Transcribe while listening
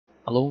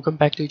Hello, welcome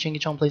back to Chinkie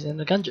Chong plays in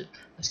the Gungeon.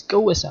 Let's go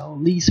with our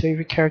least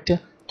favorite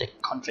character, the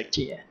convict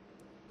here.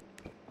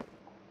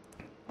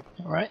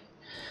 Alright,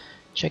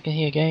 check in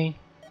here again.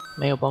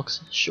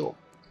 Mailbox, sure.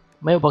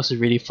 Mailbox is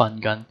a really fun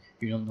gun.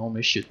 You don't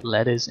normally shoot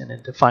letters, and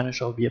then the final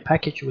shot will be a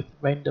package with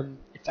random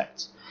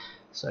effects.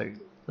 So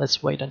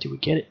let's wait until we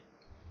get it.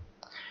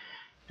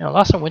 Now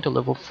last time we went to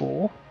level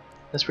 4.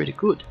 That's pretty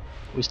good.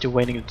 We're still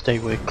waiting today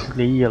we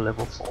clear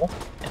level 4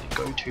 and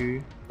go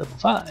to level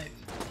 5.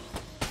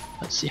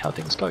 Let's see how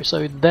things go.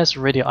 So there's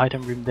already an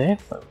item room there,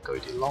 but we'll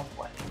go the long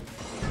way.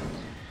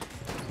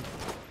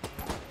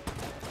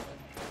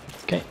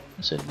 Okay,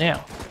 so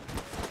now,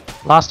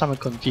 last time I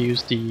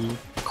confused the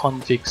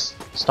convict's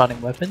starting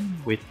weapon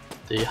with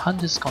the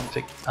hunter's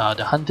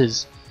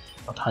hunter's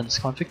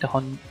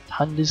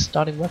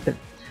starting weapon.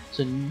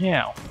 So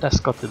now that's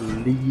got the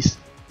least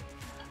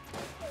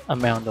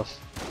amount of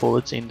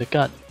bullets in the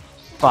gun,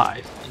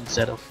 5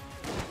 instead of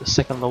the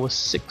second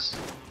lowest 6.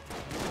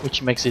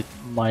 Which makes it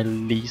my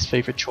least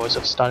favorite choice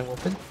of starting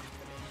weapon.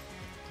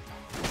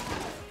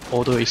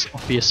 Although it's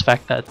obvious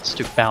fact that it's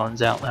to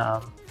balance out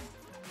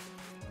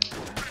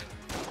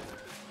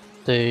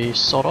the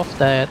sort of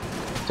that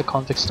the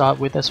convicts start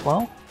with as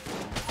well,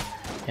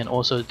 and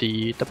also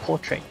the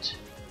portrait,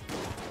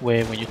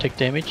 where when you take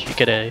damage you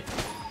get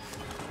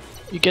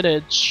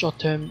a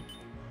short-term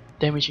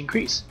damage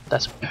increase.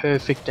 That's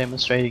perfect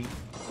demonstration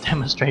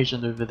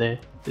over there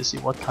to see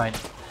what kind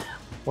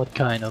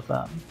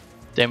of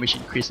damage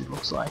increase it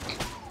looks like.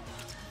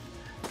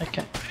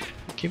 Okay,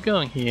 keep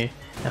going here.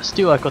 Now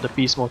still I got the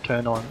beast mode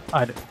turned on.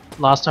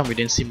 Last time we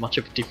didn't see much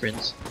of a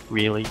difference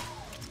really.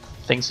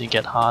 Things do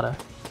get harder.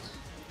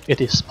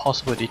 It is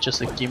possible it's just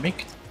a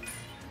gimmick.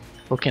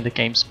 Looking at the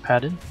game's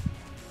pattern,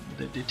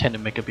 they tend to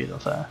make a bit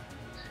of a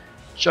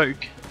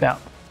joke about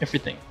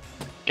everything,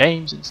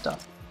 games and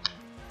stuff.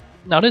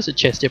 Now there's a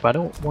chest here, but I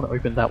don't want to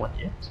open that one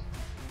yet,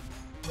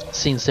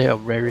 since they're a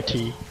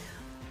rarity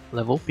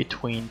level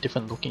between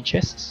different looking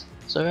chests.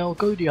 So I'll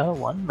go the other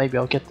one. Maybe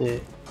I'll get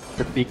the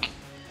big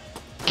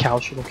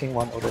couch looking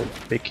one, or the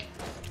big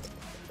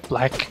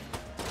black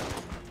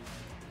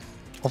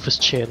office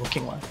chair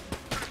looking one.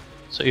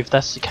 So if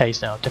that's the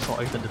case, now I'll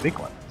definitely open the big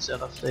one instead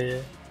of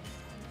the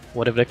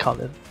whatever they call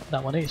it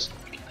that one is.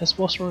 Okay, that's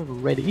boss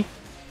room ready.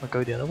 I'll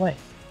go the other way.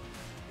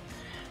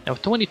 Now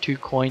with 22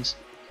 coins,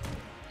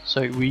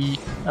 so we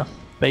are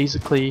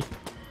basically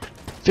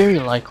very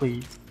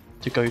likely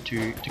to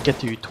get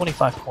to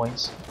 25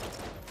 coins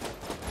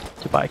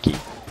to buy a key.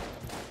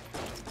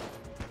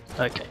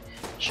 Okay,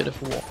 should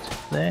have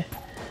walked there.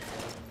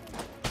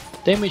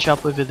 Damage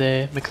up over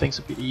there, make things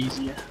a bit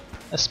easier,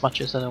 as much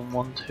as I don't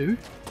want to.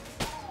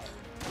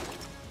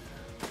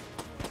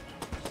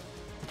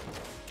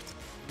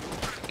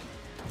 Okay.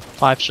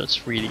 5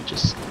 shots really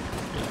just,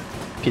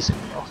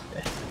 pissing me off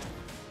there.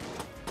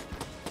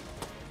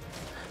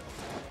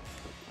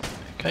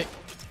 Okay.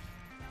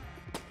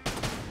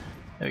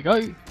 There we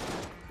go.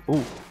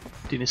 Ooh,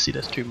 didn't see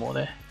there's 2 more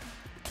there.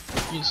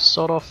 You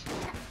sort of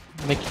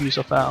make use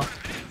of the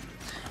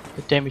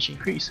damage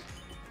increase.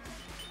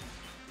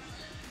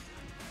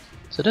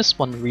 So that's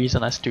one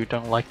reason I still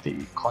don't like the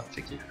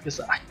config,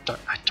 because I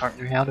don't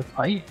know how to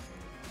play it.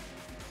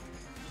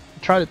 I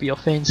try to be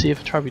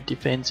offensive, try to be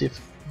defensive,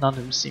 none of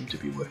them seem to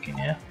be working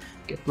out.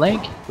 Get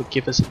blank would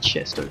give us a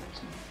chest over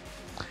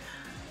here.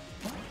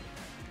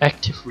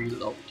 Active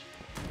reload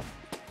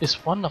is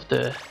one of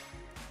the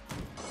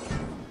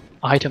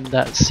items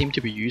that seem to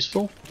be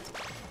useful,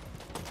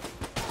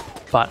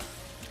 but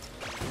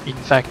in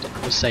fact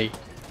I would say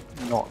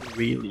not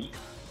really,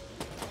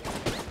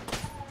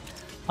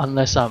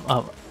 unless I'm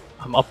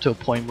up to a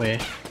point where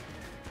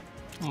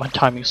my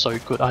timing's so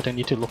good I don't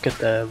need to look at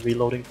the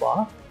reloading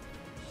bar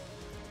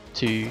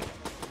to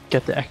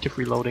get the active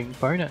reloading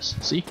bonus.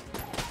 See,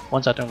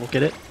 once I don't look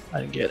at it, I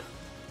don't get it.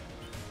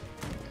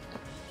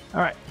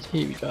 Alright,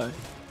 here we go.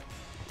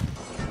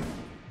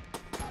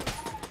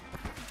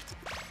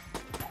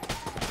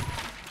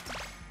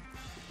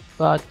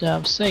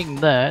 But saying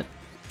that,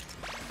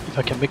 if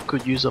I can make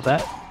good use of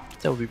that,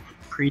 that would be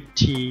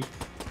pretty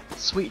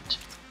sweet.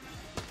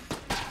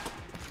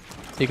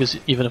 Because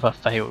even if I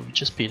fail, it would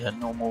just be a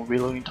normal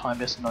reloading time,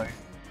 there's no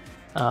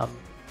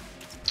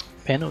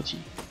penalty.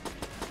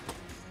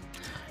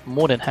 I'm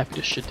more than happy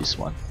to shoot this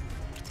one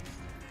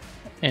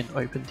and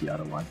open the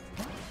other one.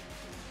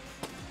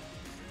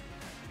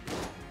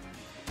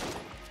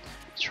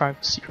 Let's try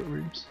for secret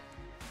rooms.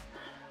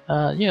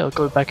 Yeah, I'll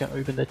go back and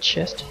open the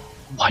chest.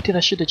 Why did I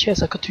shoot the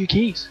chest? I got 2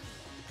 keys.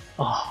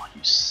 Oh,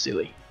 you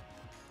silly.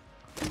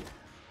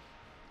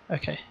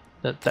 Okay,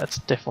 that's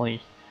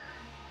definitely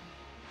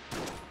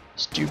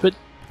stupid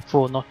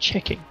for not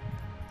checking.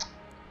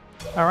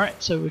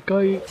 Alright, so we'll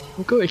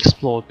go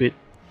explore a bit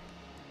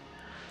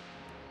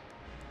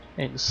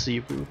and see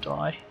if we'll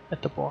die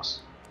at the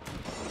boss.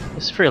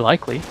 It's very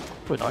likely,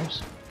 who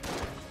knows.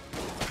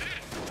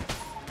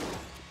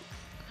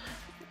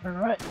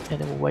 Alright, and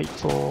then we'll wait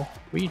for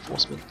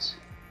reinforcements.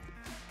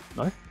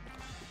 No?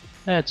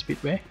 That's a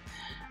bit rare.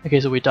 Okay,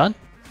 so we're done.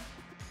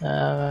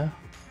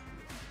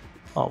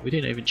 Oh, we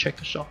didn't even check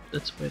the shop.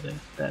 That's where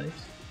that is.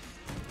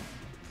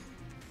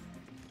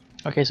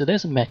 Okay, so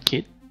there's a med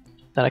kit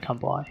that I can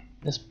buy.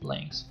 There's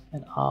blanks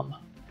and armor.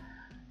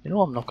 You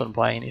know, I'm not gonna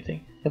buy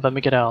anything. If I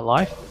make it out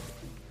alive,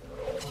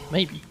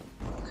 maybe.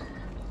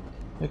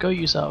 We'll go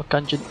use our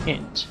Gungeon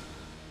int.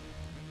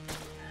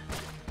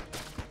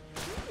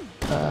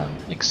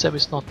 Except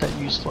it's not that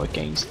useful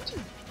against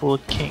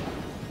Bullet King,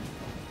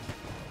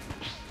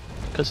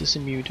 because it's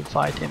immune to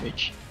fire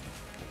damage.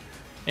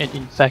 And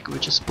in fact, we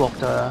just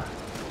blocked our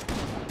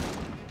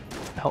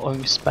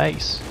own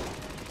space.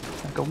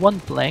 I've got one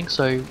blank,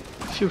 so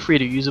feel free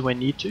to use it when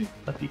you need to,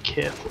 but be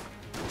careful.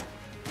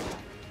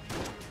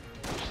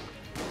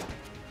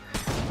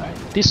 Alright,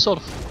 this sort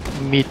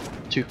of mid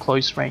to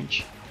close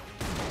range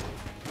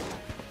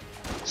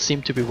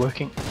seem to be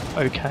working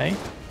okay.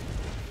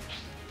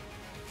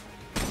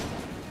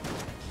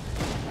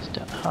 It's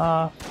down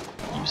half.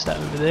 Use that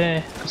over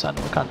there because I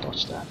know I can't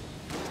dodge that,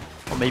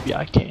 or maybe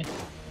I can.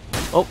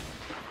 Oh,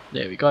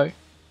 there we go.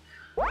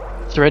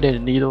 Threaded a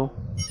needle.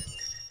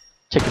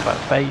 Take it by the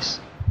face.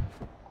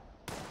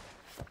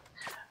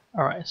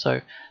 Alright,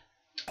 so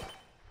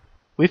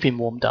we've been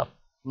warmed up.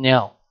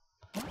 Now,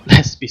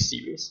 let's be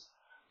serious.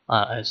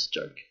 As a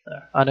joke.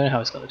 I don't know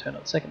how it's going to turn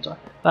out the second time,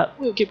 but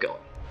we'll keep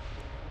going.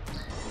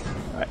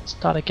 Alright,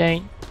 start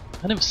again.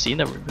 I've never seen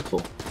that room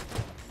before.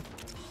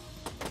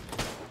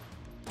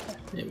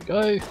 There we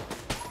go.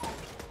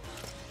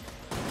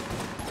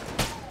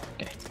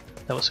 Okay,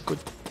 that was a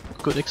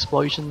good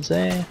explosions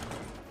there.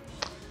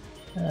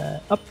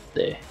 Up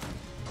there.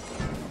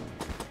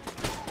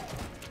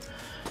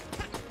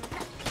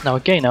 Now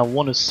again, I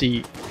want to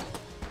see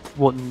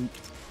what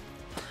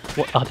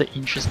other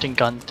interesting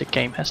guns the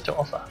game has to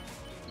offer.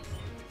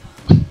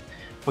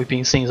 We've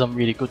been seeing some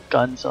really good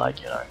guns,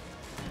 like, you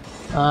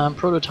know,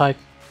 prototype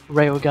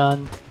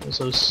railgun,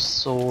 also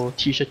saw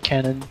t-shirt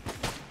cannon.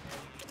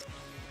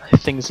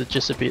 Things are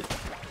just a bit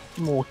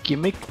more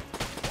gimmick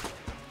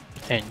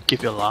and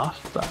give you a laugh,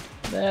 but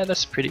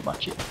that's pretty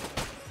much it.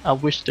 I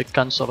wish the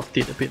gun sort of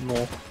did a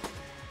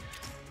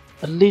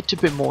little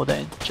bit more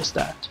than just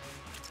that.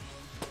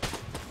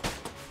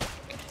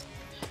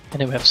 And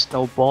then we have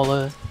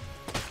Snowballer,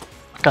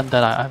 a gun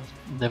that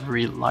I've never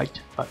really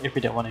liked, but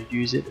every time I want to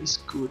use it, it's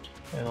good.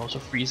 It also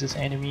freezes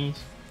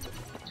enemies.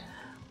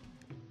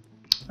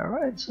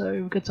 Alright, so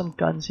we've got some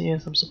guns here,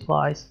 some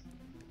supplies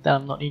that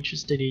I'm not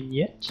interested in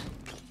yet.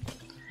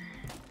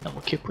 And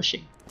we'll keep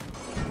pushing.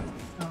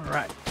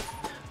 Alright,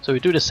 so we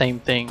do the same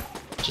thing,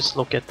 just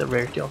look at the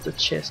rarity of the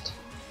chest.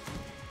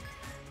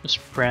 It's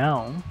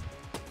brown,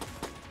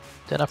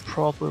 then I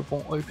probably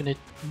won't open it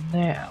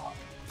now.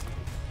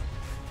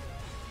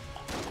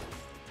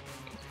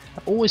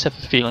 I always have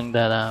a feeling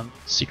that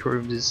secret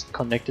rooms is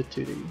connected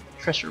to the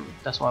treasure room,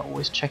 that's why I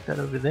always check that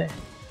over there.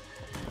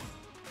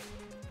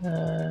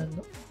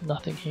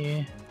 Nothing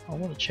here. I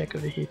want to check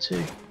over here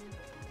too.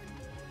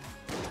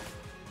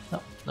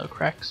 No, no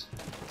cracks.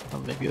 Or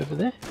maybe over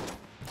there?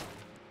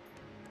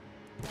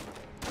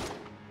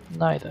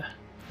 Neither.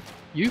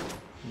 You?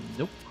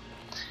 Nope.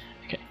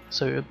 Okay,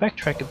 so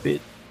backtrack a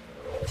bit.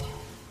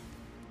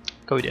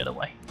 Go the other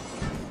way.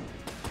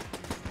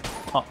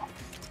 Oh.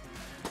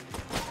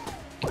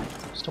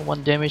 Still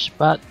 1 damage,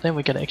 but then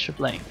we get an extra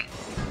blank.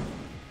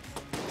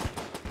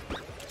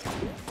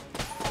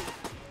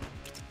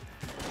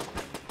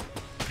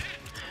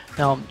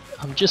 Now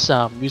I'm just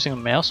using a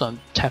mouse, so I'm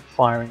tap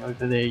firing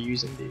over there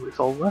using the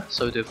revolver,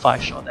 so the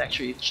 5-shot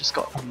actually just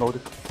got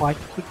unloaded quite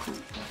quickly.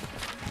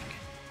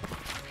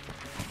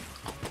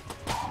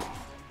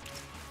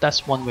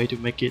 That's one way to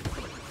make it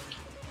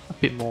a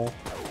bit more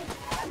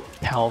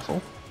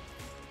powerful.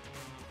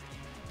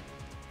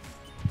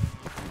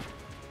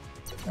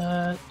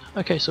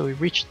 Okay, so we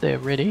reached there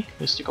already.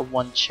 We still got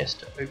 1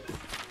 chest to open.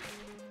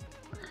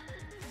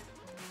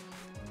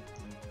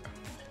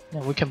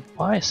 Now we can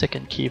buy a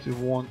second key if we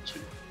want to.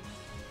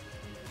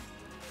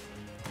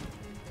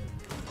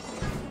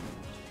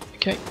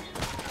 Okay,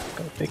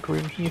 got a big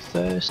room here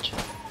first.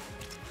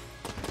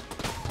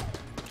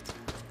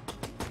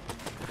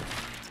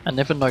 I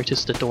never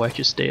noticed the door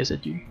actually stares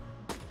at you.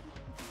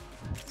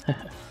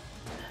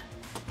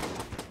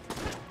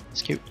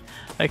 It's cute.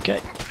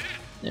 Okay,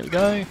 there we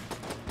go.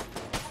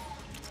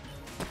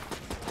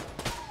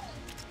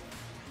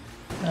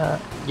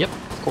 Yep,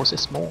 of course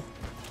it's small.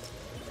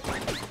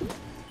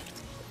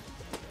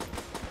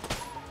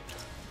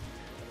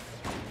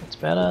 That's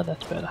better,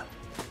 that's better.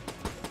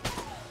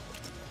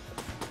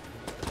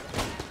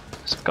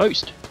 It's a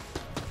ghost.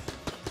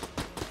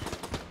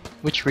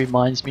 Which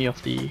reminds me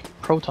of the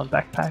Proton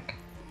backpack.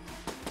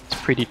 It's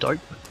pretty dope.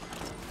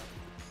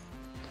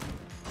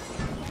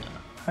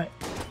 Alright.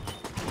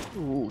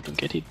 Ooh, don't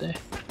get hit there.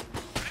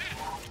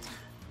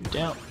 Move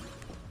down.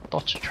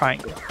 Dodge a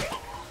triangle.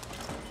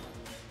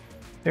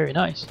 Very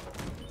nice.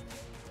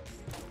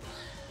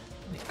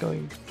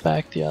 Going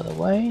back the other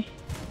way,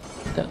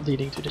 that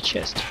leading to the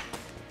chest.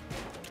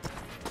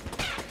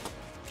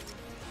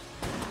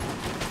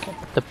 Okay.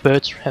 The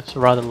birds have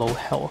rather low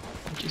health,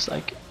 which is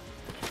like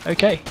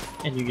okay,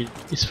 and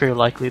it's very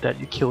likely that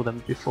you kill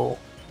them before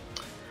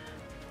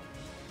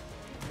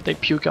they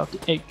puke out the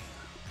egg.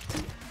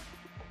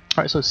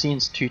 Alright, so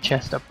since 2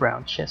 chests are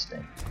brown chests,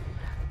 then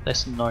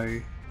there's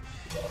no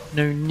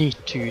need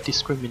to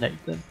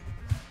discriminate them.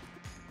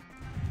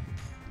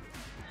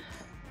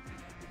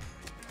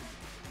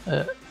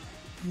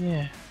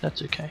 Yeah,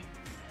 that's okay.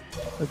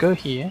 We'll go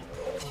here.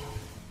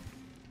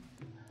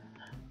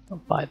 I'll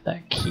buy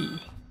that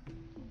key.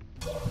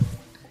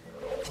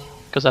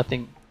 Because I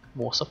think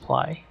more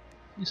supply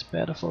is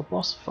better for a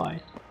boss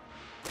fight.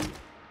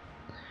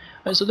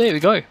 Alright, so there we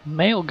go,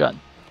 mail gun.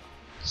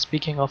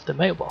 Speaking of the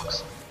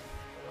mailbox.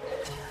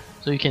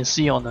 So you can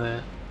see on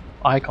the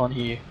icon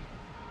here,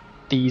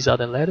 these are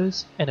the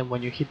letters, and then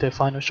when you hit the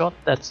final shot,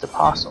 that's the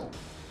parcel.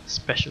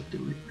 Special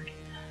delivery.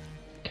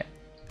 Okay.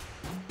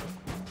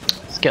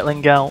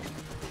 Scatling out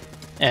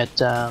at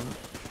a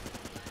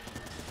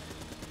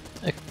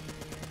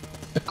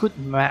good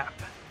map.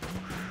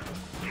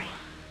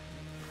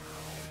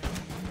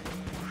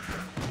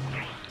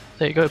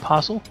 There you go,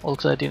 parcel.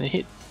 Looks like I didn't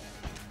hit.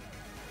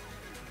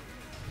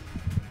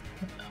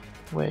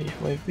 Where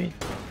you been?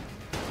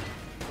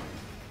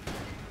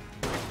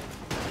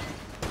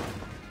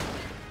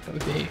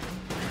 Over here.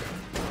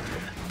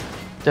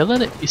 The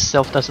letter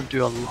itself doesn't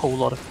do a whole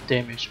lot of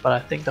damage, but I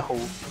think the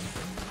whole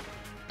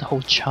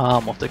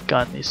charm of the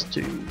gun is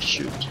to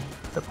shoot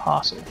the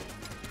parcel.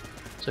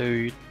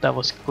 So that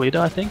was glitter,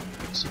 I think,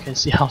 so you can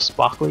see how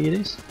sparkly it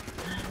is.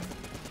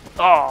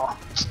 Oh,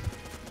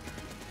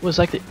 it was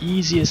like the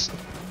easiest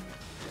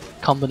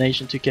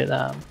combination to get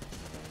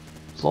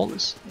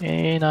flawless,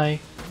 and I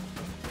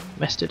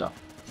messed it up.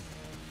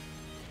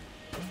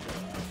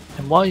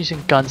 And while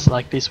using guns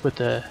like this with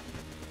a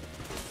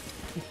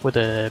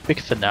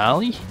big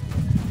finale,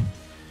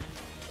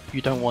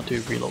 you don't want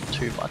to reload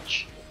too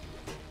much,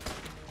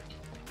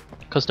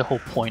 because the whole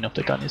point of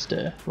the gun is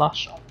the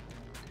last shot.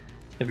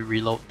 If you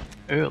reload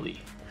early,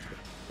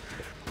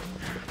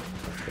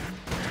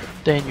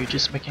 then you're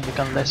just making the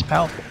gun less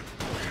powerful.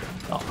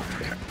 Oh,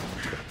 okay.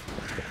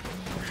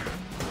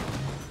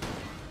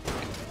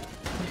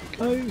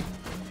 There you go.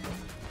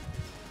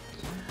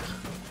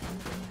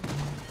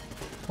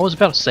 I was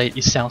about to say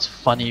it sounds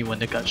funny when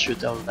the gun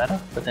shoots out a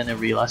letter, but then I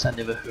realized I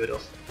never heard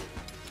of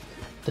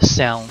the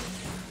sound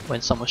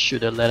when someone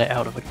shoots a letter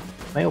out of a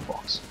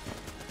mailbox.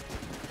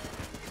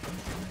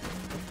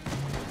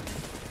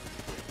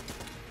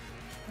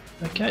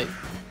 Okay,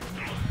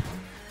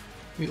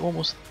 we're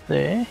almost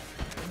there.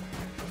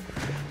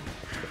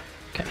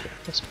 Okay,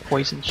 that's a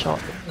poison shot.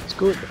 That's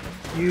good.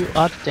 You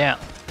are down.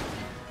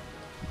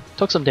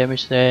 Took some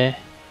damage there,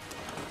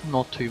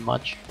 not too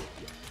much.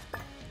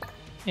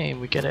 And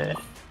we get a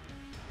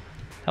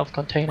health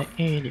container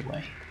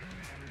anyway.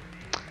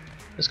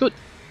 That's good.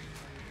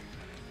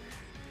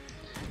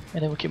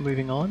 And then we keep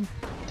moving on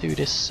to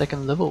this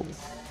second level.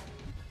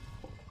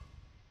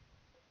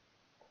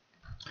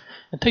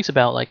 It takes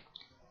about like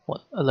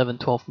what,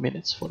 11-12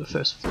 minutes for the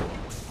first floor.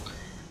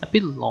 A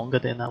bit longer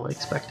than I would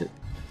expect it.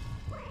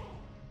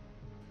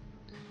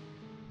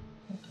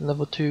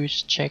 Level 2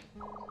 is check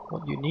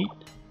what you need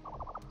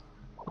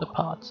for the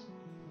parts.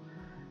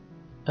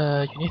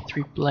 You need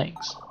 3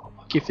 blanks.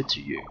 I'll give it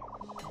to you.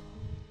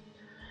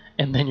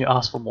 And then you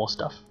ask for more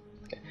stuff.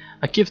 Okay.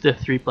 I give the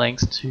 3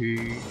 blanks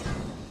to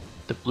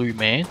the blue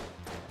man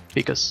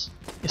because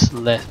it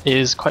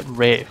is quite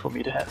rare for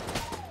me to have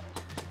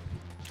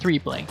 3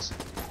 blanks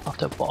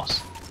after a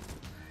boss.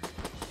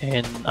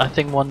 And I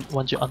think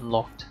once you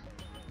unlocked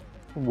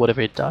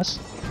whatever it does,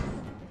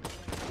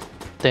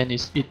 then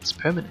it's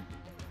permanent.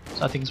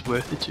 So I think it's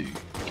worth it to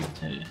give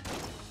it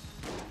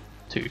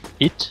to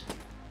it.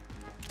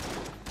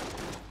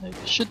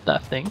 Shoot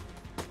that thing.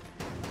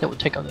 That would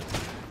take out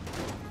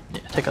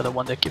the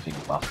one that giving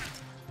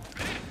buff.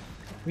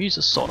 We use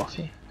a sword off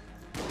here.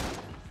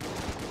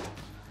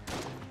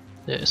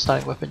 The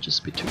starting weapon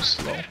just be too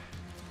slow.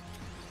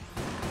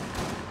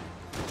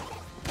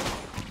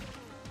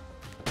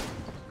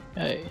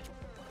 Okay,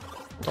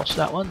 dodge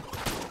that one.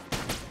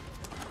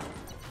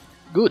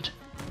 Good.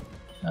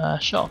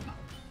 Shop.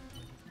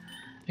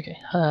 Okay,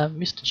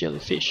 Mr.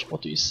 Jellyfish,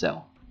 what do you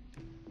sell?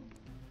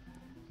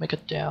 Make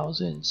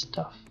 1,000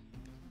 stuff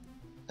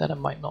that I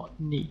might not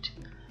need.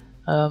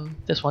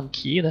 There's 1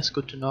 key, that's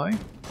good to know.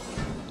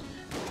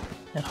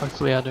 And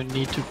hopefully I don't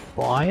need to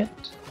buy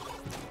it,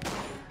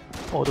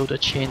 although the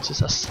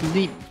chances are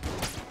slim.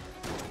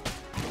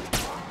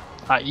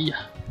 Aye.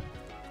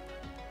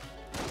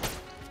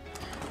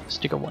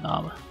 Stick on 1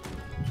 armor.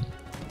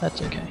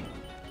 That's okay.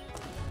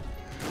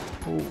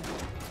 Ooh,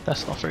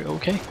 that's not very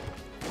okay.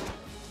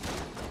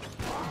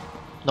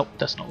 Nope,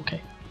 that's not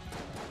okay.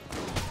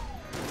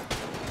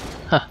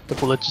 Huh, the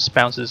bullet just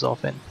bounces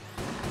off and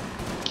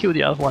kill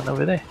the other one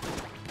over there.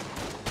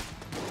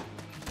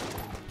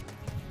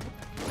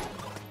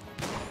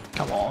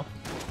 Come on.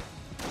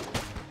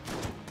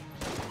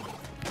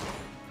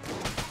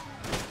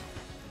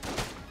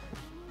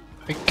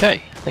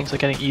 Okay, things are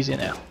getting easier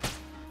now.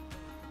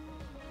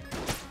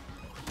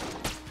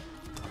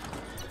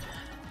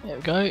 There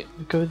we go,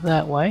 we go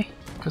that way,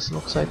 because it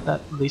looks like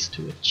that leads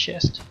to a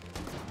chest.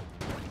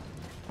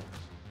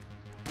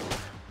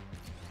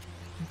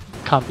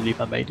 can't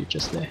believe I made it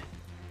just there.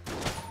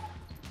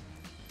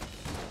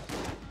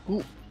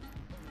 Ooh.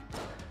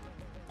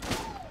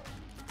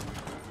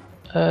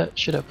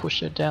 Should I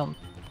push it down?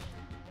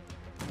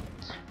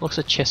 Looks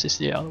like chest is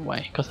the other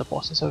way because the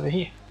boss is over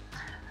here.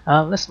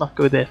 Let's not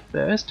go there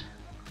first,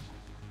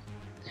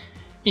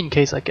 in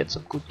case I get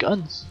some good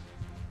guns.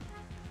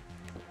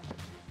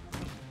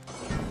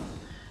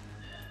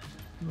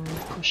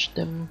 Push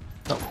them.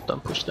 No,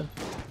 don't push them.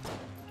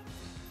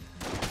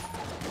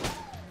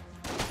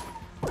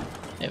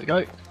 There we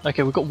go.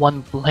 Okay, we've got one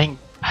blank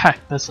pack.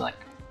 That's like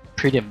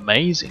pretty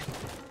amazing.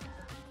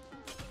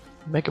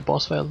 Make a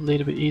boss fight a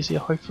little bit easier,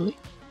 hopefully.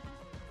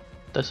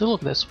 Does it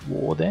look like there's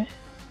war there?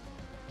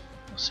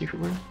 Secret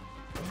room?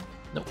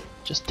 No,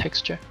 just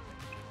texture.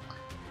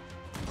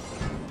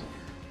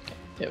 Okay,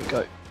 there we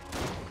go.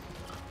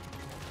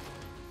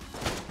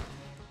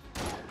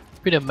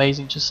 Pretty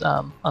amazing, just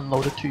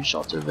unloaded 2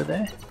 shots over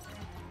there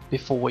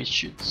before it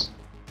shoots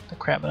the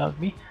crap out of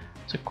me.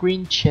 So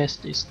green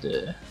chest is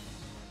the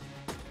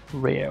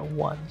rarer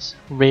ones.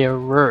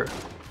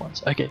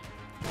 Okay.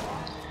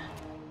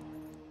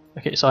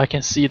 Okay, so I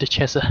can see the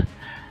chests are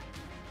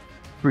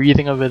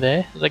breathing over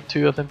there. There's like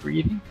 2 of them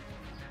breathing.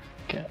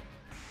 Okay.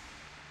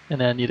 And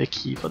then I need a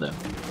key for them.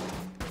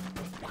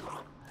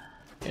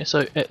 Okay,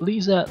 so at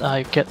least that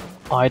I get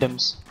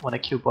items when I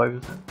kill both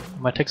of them.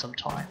 It might take some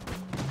time.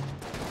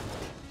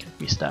 Okay,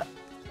 restart.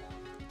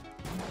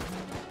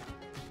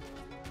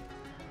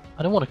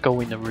 I don't want to go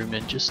in the room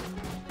and just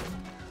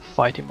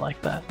fight him like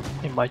that.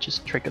 It might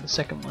just trigger the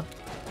second one.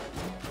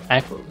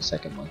 Aggro the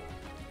second one.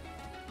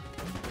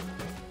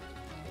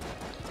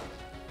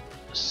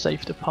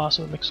 Save the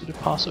password, make sure the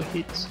password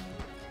hits.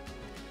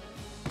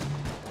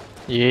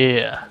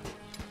 Yeah.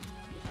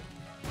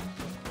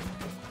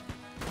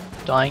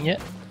 Dying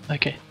yet?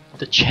 Okay.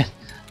 The chest,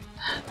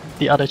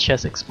 the other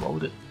chest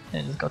exploded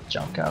and it's got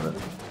junk out of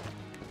it.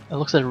 It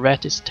looks like the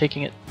rat is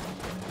taking it.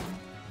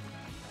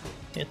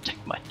 Yeah,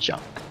 take my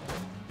junk.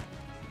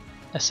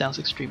 That sounds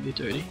extremely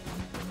dirty.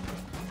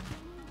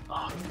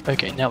 Oh,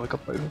 okay, now we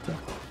got both of them.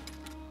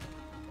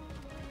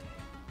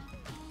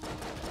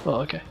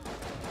 Oh, okay.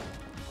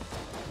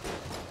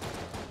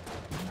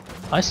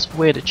 I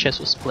swear the chest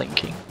was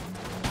blinking.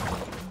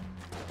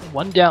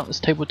 One down is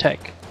table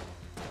tech.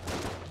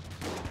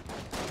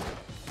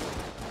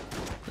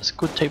 That's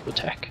good table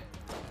tech.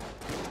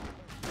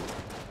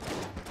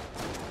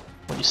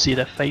 When you see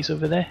that face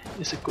over there,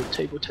 it's a good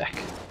table tech.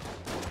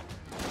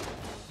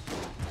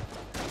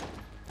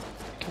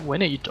 Okay,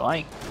 when are you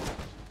dying?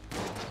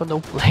 I've got no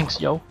blanks,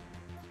 yo.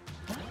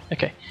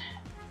 Okay.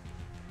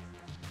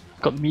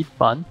 I've got meat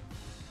bun,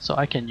 so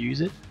I can use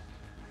it.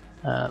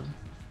 There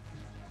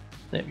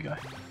we go.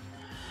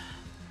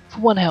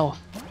 For 1 health.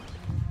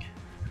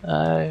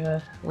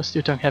 We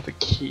still don't have a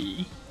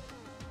key.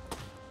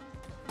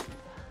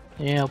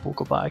 Yeah, we'll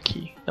go buy a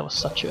key. That was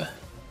such a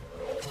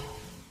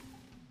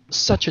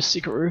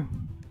secret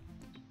room.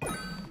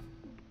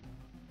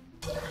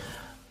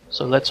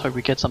 So let's hope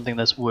we get something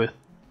that's worth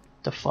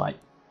the fight.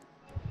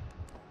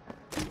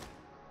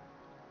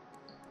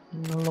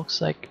 Looks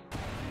like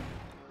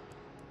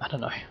I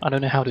don't know. I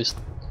don't know how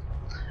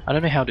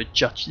to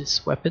judge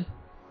this weapon.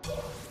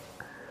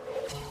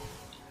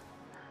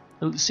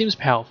 It seems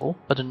powerful,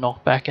 but the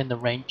knockback and the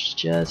range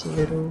just a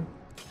little.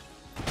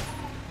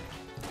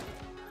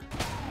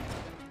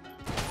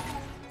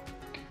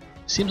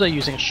 Seems like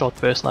using a short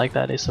burst like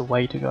that is the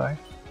way to go.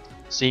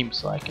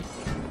 Seems like it.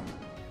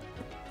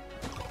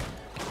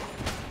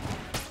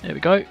 There we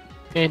go.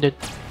 And the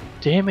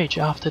damage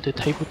after the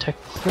table tech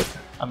flip,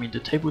 the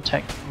table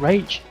tech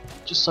rage,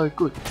 just so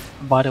good.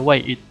 And by the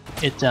way, it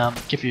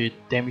gives you a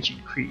damage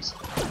increase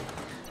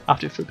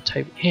after you flip the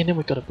table. And then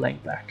we got a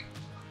blank back.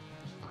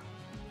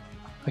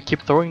 I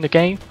keep throwing the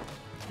game,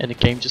 and the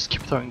game just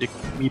keeps throwing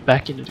me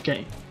back into the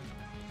game.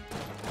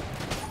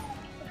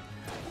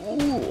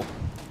 Ooh.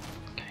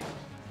 Okay,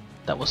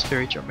 that was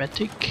very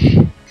dramatic.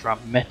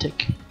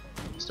 Dramatic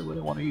is the word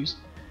I want to use.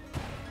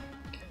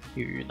 Okay,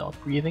 you're not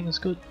breathing is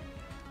good.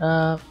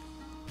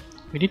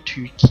 We need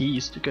 2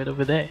 keys to get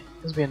over there.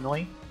 That's very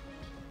annoying.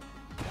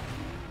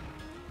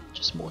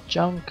 Just more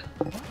junk.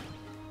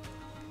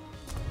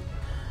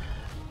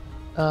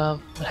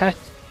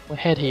 We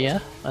head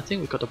here. I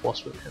think we got the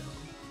boss room here.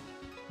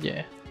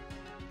 Yeah.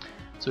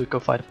 So we go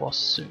fight the boss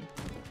soon.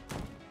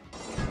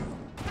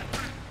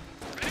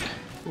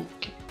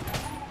 Okay.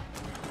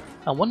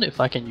 I wonder if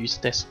I can use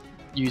this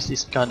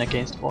gun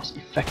against the boss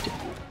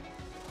effectively.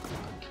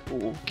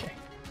 Okay.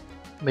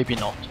 Maybe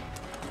not.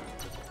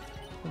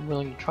 I'm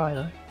willing to try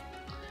though.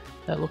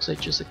 That looks like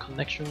just a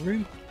connection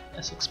room,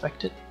 as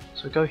expected.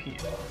 So go here.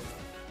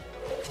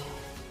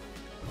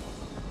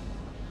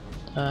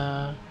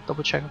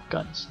 Double check of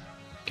guns.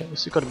 Okay, we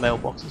still got a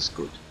mailbox, that's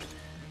good.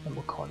 And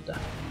Wakanda.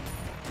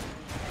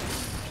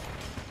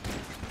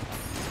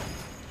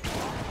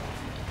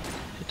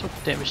 He took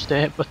damage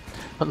there, but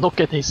look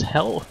at his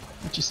health.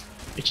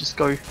 It just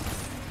go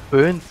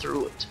burn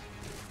through it.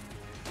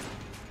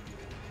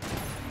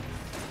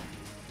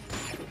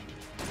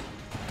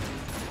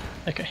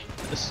 Okay,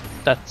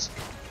 that's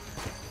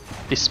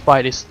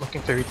despite it's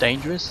looking very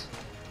dangerous,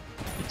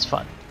 it's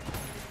fun.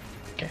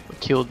 Okay, we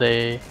killed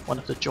one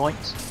of the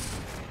joints.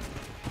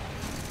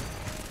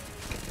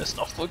 That's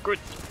not for good.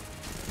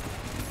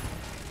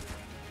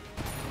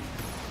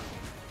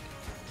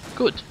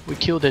 Good, we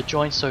killed the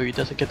joint so he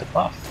doesn't get the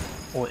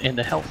buff or end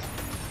the health.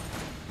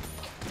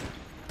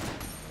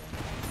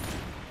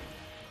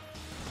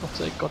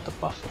 So it got the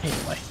buff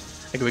anyway.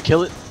 Okay, we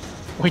kill it.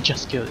 We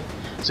just killed it.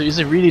 So it's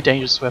a really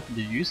dangerous weapon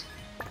to use.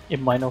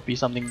 It might not be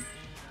something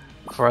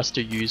for us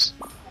to use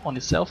on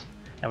itself.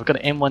 And we've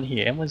got an M1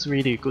 here. M1 is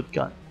really a good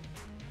gun.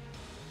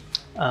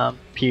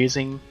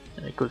 Piercing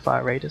and a good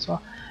fire rate as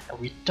well. And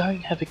we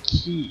don't have a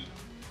key.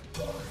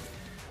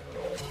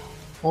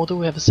 Although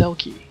we have a cell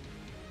key.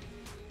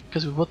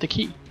 Because we bought the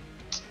key.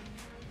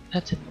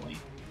 That's annoying.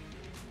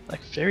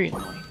 Like very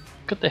annoying.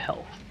 Look at the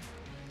health.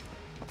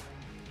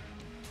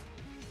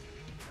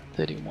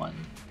 31,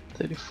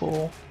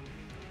 34.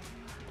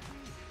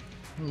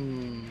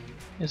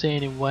 Is there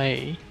any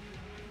way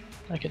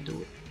I can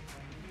do it?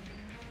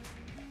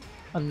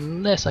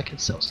 Unless I can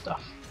sell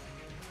stuff,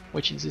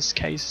 which in this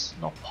case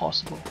not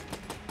possible.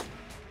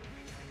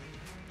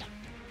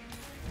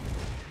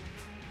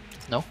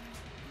 No?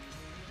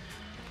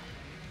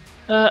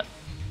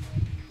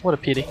 What a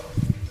pity.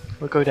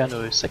 We'll go down to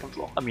the second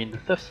floor, I mean the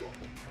third floor.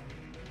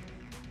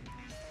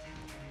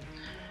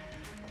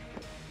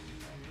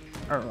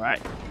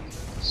 Alright,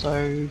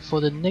 so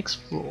for the next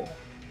floor,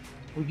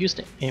 we'll use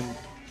the M.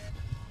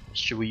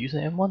 Should we use the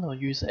M1 or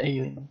use the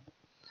alien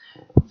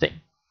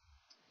thing?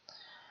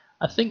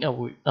 I think I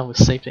would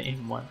save the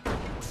M1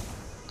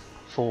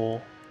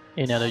 for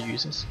any other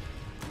users,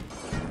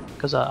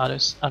 because I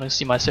don't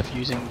see myself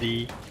using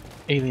the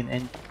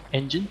alien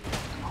engine.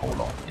 Hold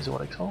on, is it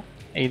what I call?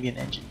 Alien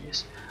engine,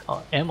 yes.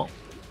 Oh, ammo.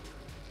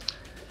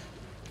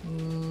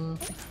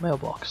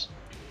 Mailbox.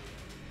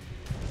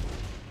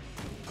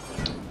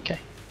 Okay.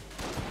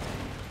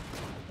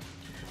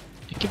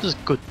 It gives us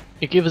good.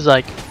 It gives us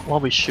like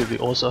what we should. We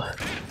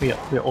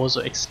are also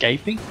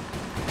escaping.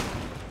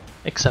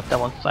 Except that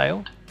one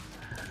failed.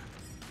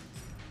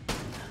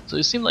 So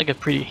it seemed like a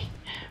pretty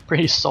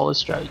solid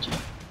strategy.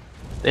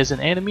 There's an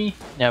enemy.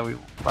 Now we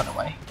run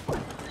away.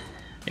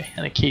 Okay,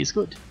 and the key is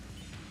good.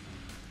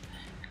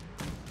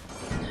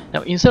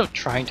 Now instead of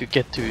trying to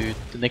get to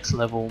the next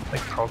level,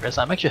 make progress,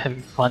 I'm actually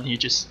having fun here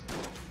just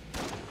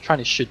trying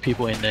to shoot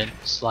people and then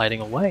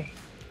sliding away.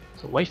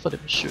 So wait for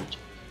them to shoot,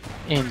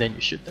 and then you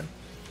shoot them.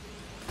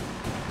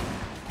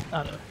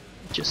 I don't know,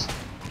 it's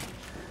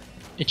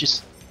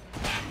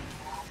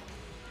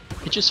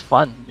just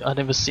fun. I've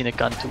never seen a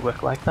gun to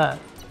work like that,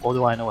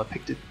 although I know I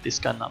picked this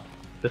gun up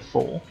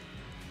before.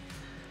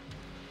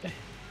 Okay.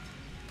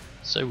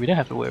 So we don't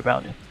have to worry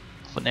about it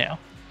for now,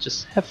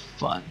 just have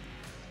fun.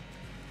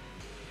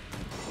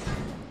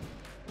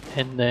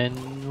 And then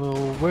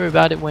we'll worry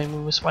about it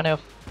when we run out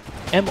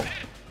of ammo,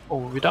 or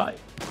when we die.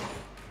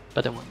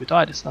 But then when we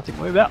die, there's nothing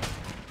to worry about.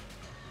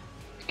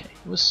 Okay,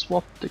 we'll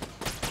swap the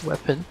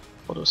weapon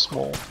for the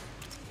small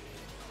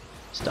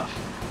stuff.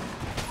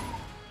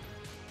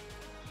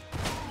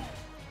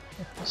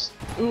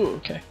 Yeah, ooh,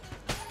 okay.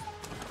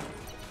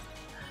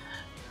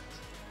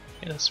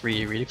 Yeah, that's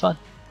really fun.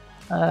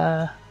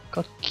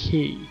 Got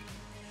key.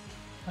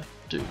 I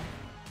do.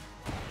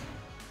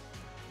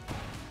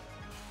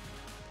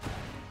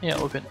 Yeah,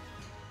 open it.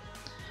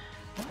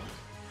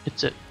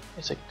 It's a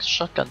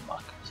shotgun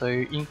mark, so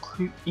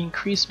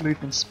increase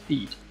movement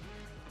speed.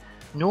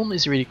 Normally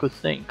is a really good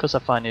thing because I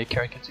find the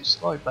character too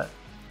slow, but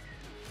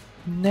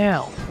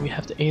now we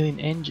have the alien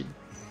engine.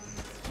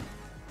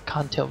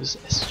 Can't tell if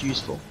it's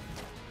useful.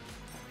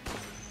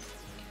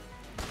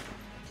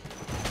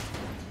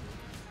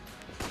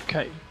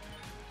 Okay.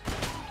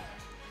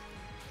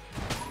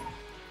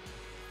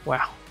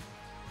 Wow.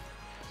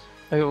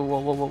 Oh,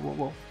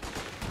 whoa.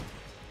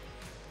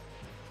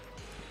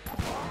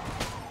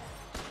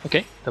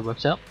 Okay, that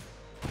works out.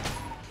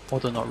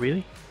 Although not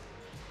really.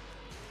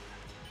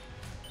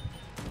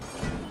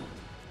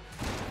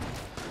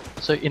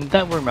 So in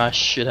that room I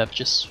should have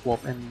just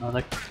swapped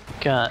another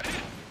gun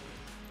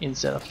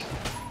instead of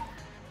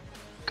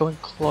going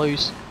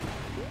close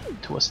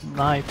to a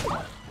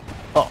sniper.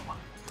 Oh,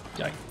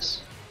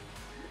 yikes.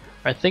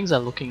 Right, things are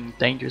looking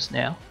dangerous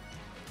now.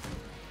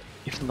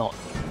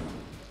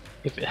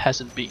 If it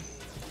hasn't been.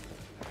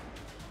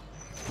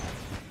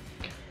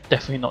 Okay,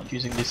 definitely not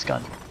using this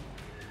gun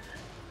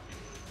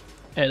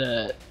at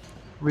a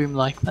room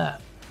like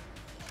that.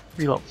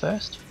 Reload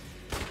first.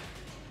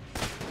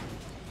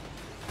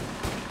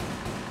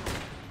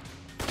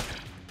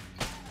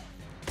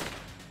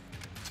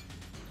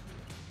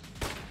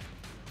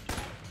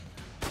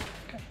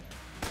 Okay.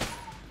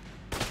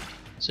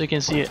 So you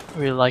can see it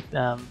really like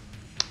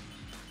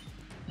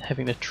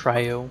having the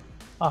trail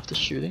after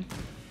shooting.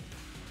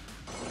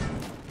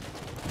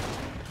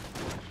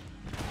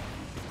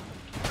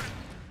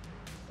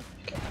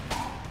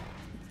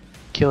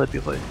 Kill it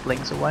before it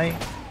blinks away.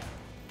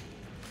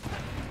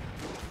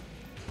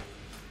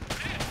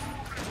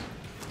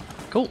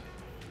 Cool.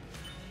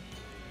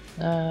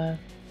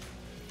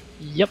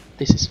 Yep,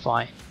 this is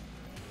fine.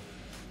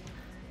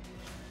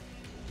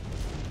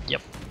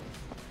 Yep.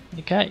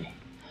 Okay.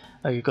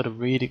 Oh, you got a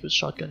really good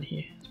shotgun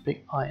here. It's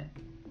big iron.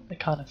 I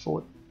can't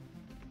afford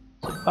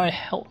to buy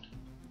health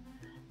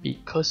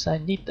because I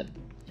need them.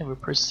 And we'll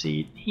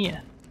proceed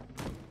here.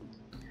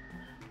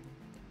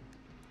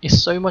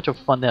 It's so much of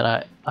fun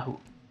that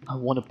I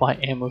want to buy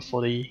ammo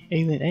for the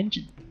alien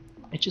engine.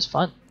 It's just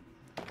fun.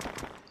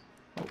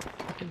 Oh,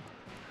 I can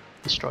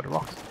destroy the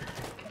rocks.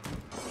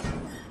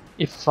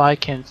 If I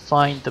can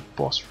find the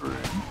boss room,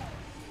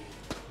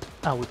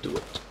 I will do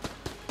it.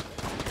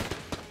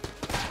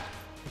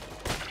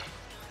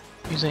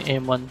 Using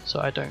M1 so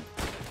I don't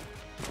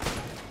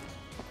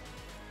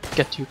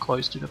get too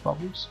close to the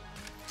bubbles.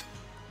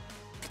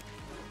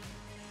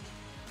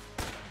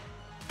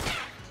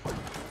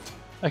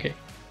 Okay.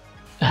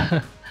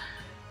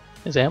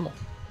 There's ammo.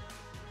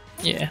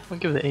 Yeah, we'll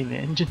give it the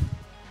alien engine.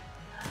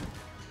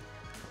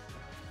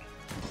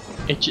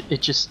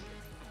 It just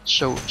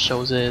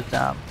shows it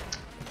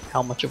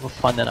how much of a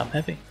fun that I'm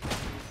having.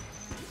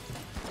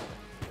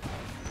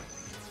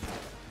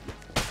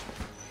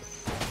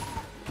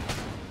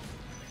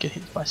 Get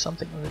hit by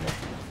something over there.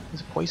 Is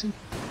it poison?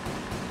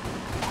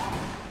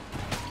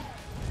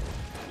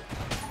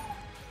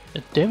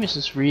 The damage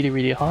is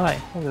really high.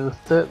 We're the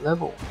 3rd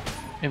level.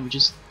 And we're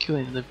just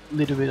killing a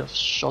little bit of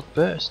shot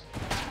burst.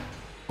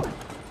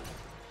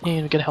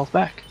 And we get health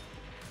back.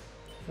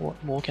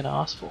 What more can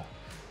I ask for?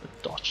 A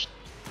dodge.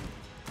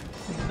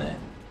 There.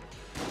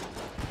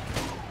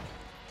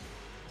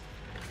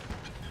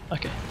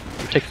 Okay,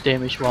 you take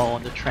damage while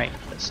on the train.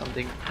 That's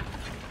something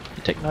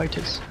you take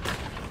notice.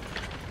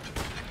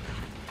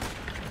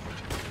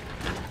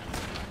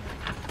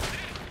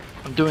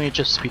 I'm doing it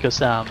just because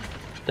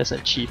there's an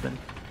achievement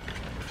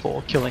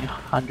for killing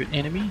 100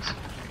 enemies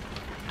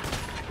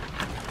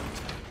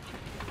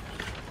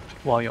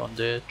while you're on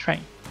the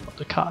train or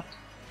the cart.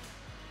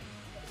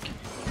 Okay.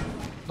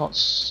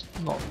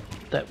 Not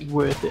that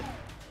worth it.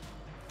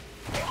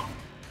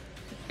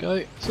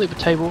 Go, flip a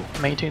table,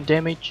 maintain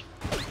damage,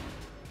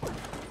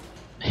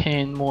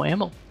 and more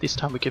ammo. This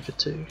time we give it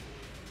to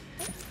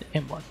the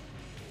M1.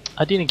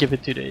 I didn't give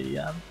it to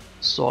the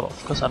sort of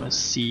because I don't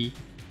see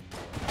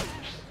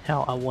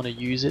how I want to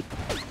use it.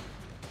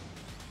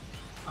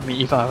 I mean,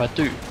 if I ever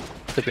do,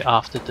 it'll be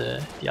after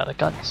the other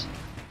guns.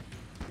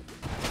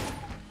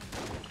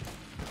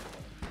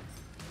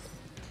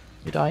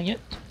 You dying yet?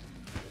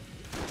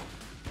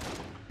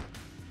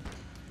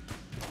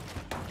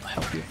 I'll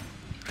help you.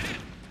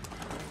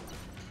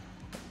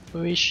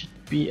 We should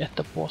be at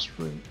the boss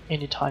room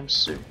anytime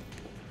soon.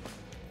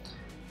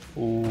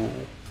 Ooh.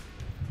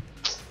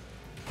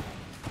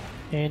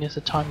 And it's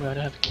a time where I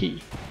don't have a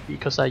key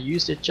because I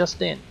used it just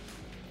then.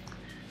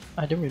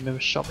 I don't remember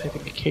shop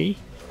having a key.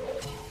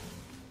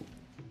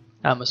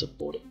 I must have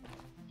bought it.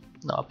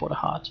 No, I bought a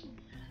heart.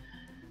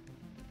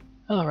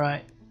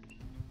 Alright.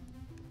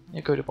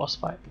 Now go to boss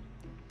fight.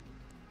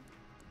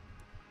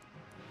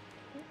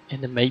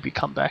 And then maybe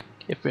come back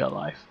if we're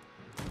alive.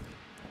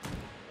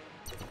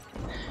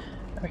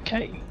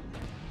 Okay.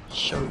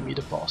 Show me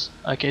the boss.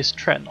 Okay, it's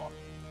Treadnought.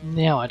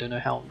 Now I don't know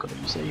how I'm gonna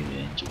use the alien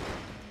engine.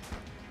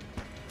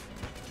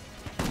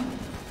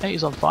 Hey,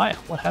 he's on fire.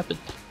 What happened?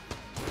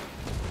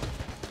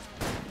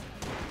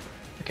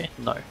 Okay,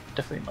 no,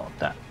 definitely not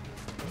that.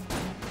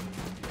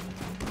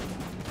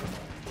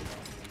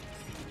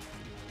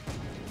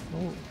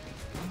 Ooh.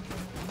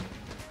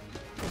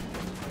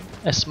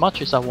 As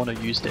much as I want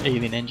to use the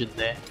alien engine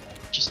there,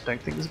 I just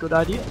don't think it's a good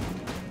idea.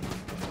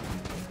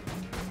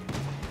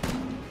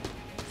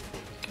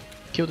 Okay,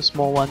 kill the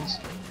small ones.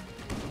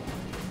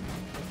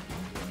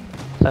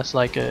 That's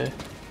like a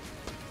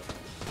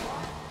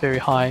very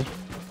high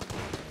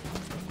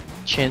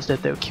chance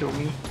that they'll kill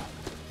me,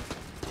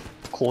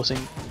 causing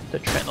the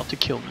Treadnought to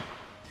kill me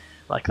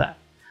like that.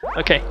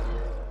 Okay,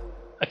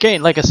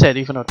 again, like I said,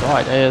 even though I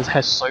died, I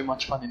had so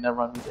much fun in that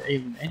run with the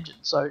alien engine.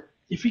 So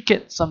if we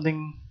get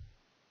something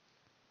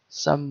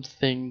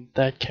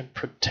that can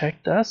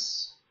protect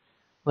us,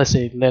 let's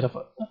say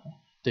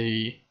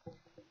the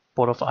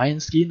Board of Iron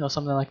Skin or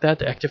something like that,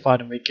 the active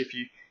item may give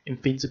you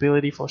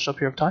invincibility for a short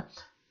period of time,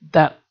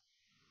 that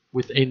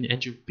with alien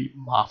engine would be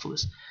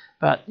marvelous.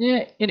 But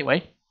yeah,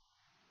 anyway,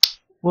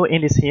 we'll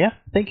end this here.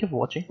 Thank you for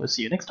watching. We'll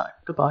see you next time.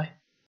 Goodbye.